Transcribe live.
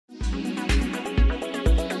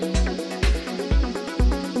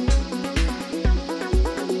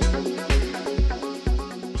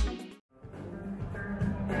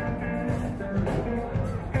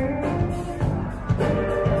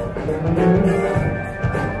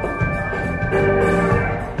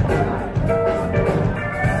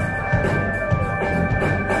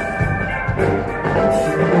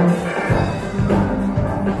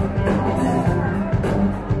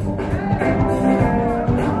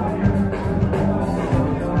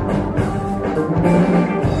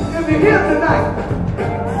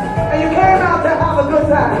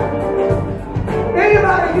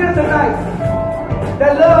Anybody here tonight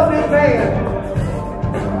that loves this band?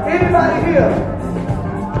 Anybody here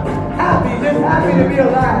happy, just happy to be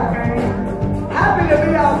alive? Happy to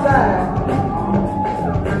be outside?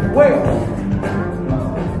 Well,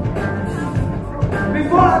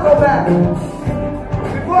 before I go back to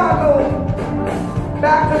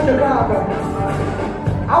Chicago,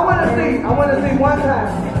 I want to see one time.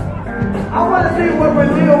 I want to see what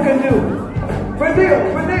Brazil can do. Brazil.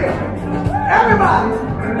 Everybody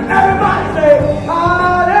say,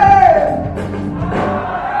 party!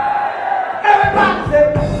 Everybody say,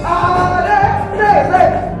 party! Say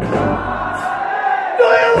it. Do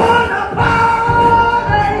you want to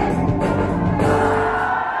party?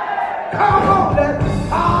 Come on, let's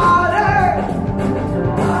party!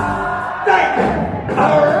 Say it.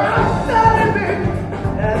 All right, baby.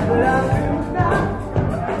 That's what I feel now.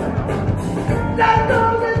 Let's go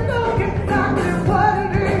exactly what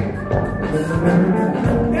it is.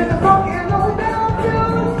 In the funky and low down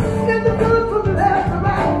field, in the good from the left to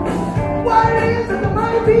right. What it is that the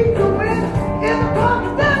money beat to win in the funky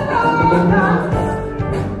that's all now.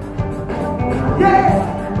 Yeah.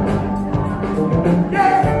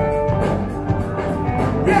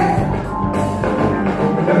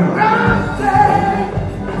 The rock say,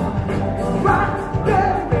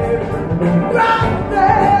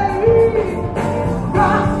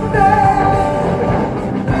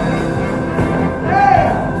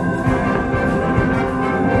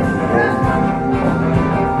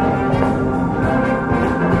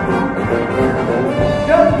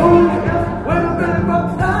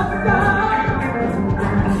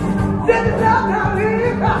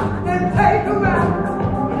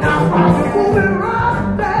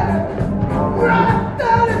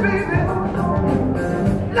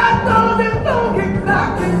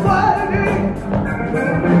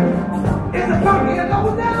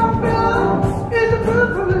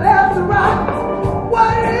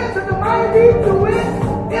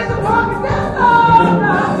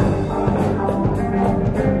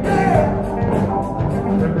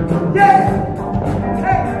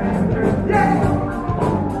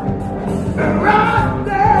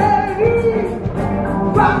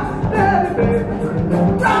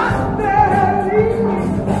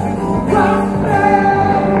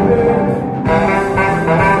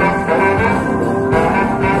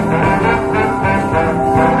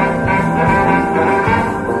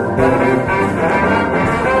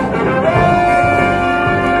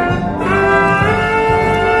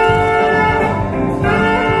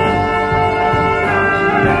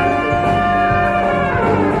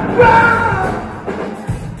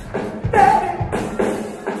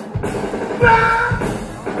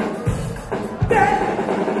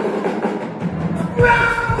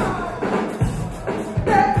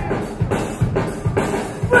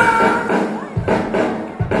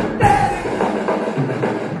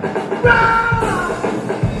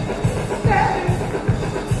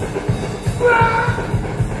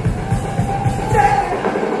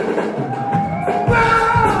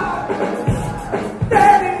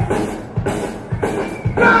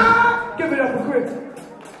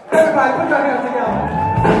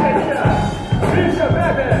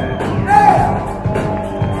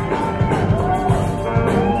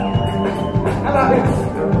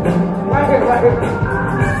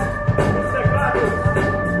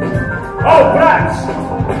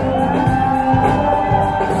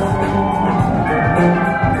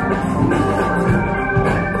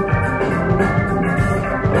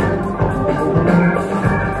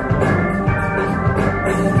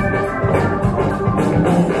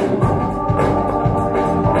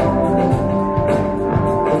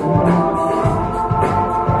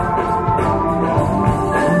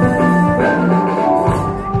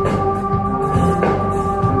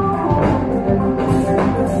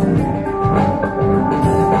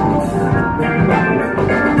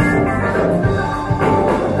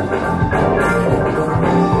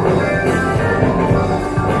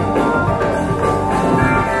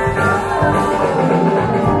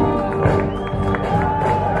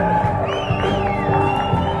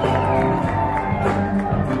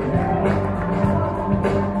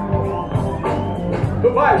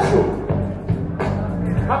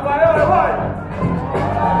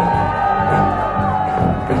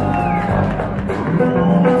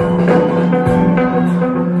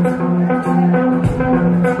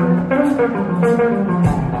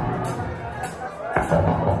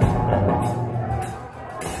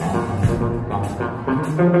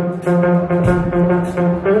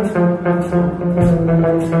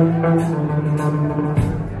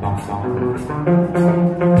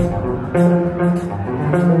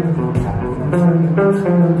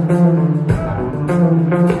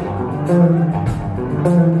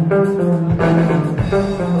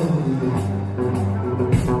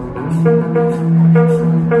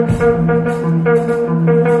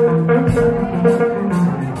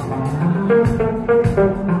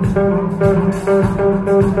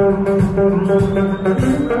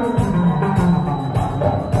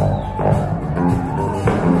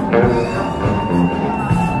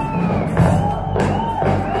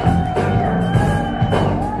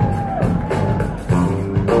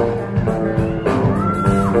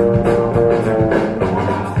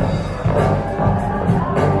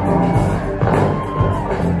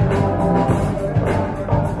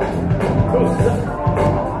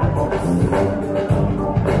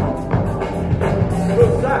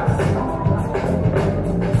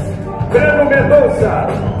 Breno Mendonça.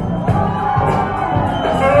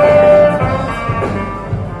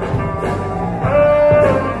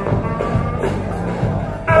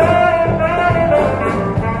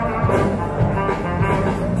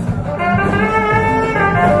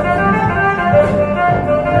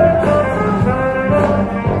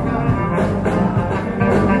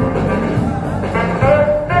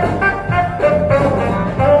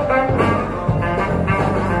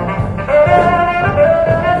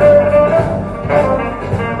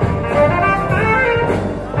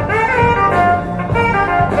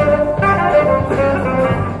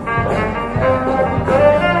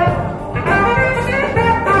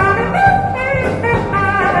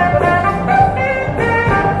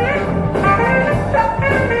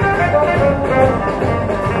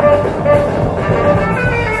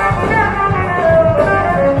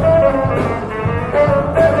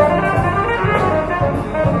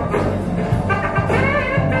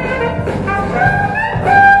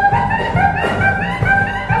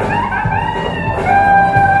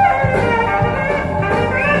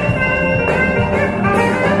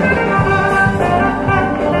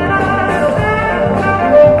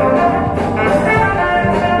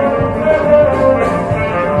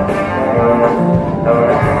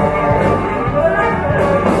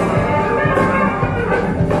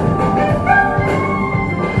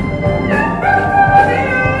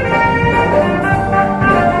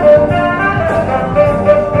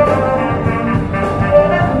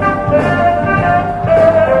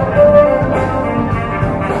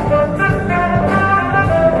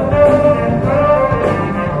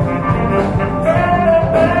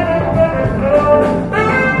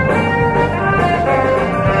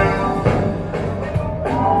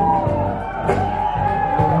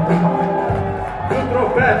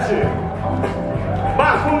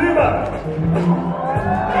 Marco Lima.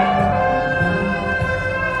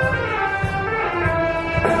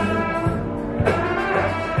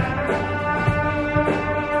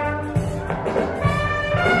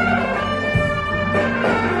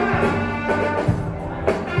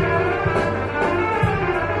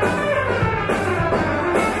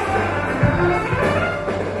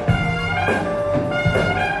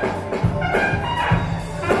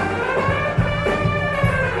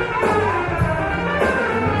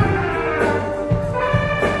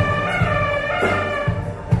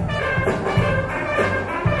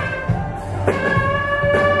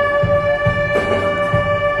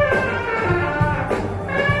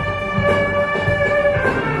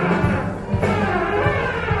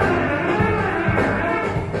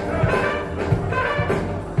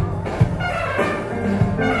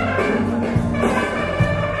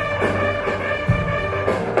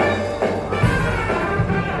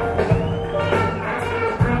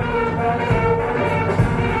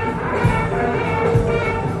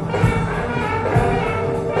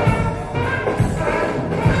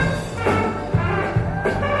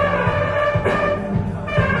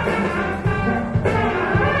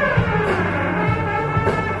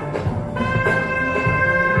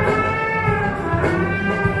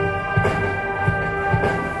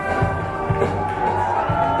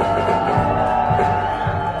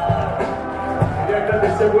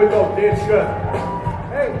 Muito Autêntica,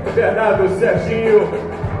 Bernardo, Serginho,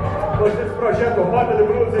 esse projeto Rota do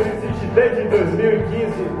Blues ele existe desde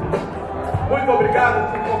 2015. Muito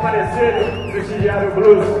obrigado por comparecerem, prestigiar o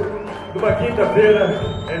Blues numa quinta-feira.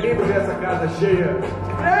 É lindo ver essa casa cheia.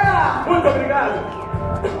 Muito obrigado.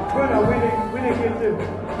 Bruno, we didn't get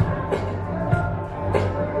to.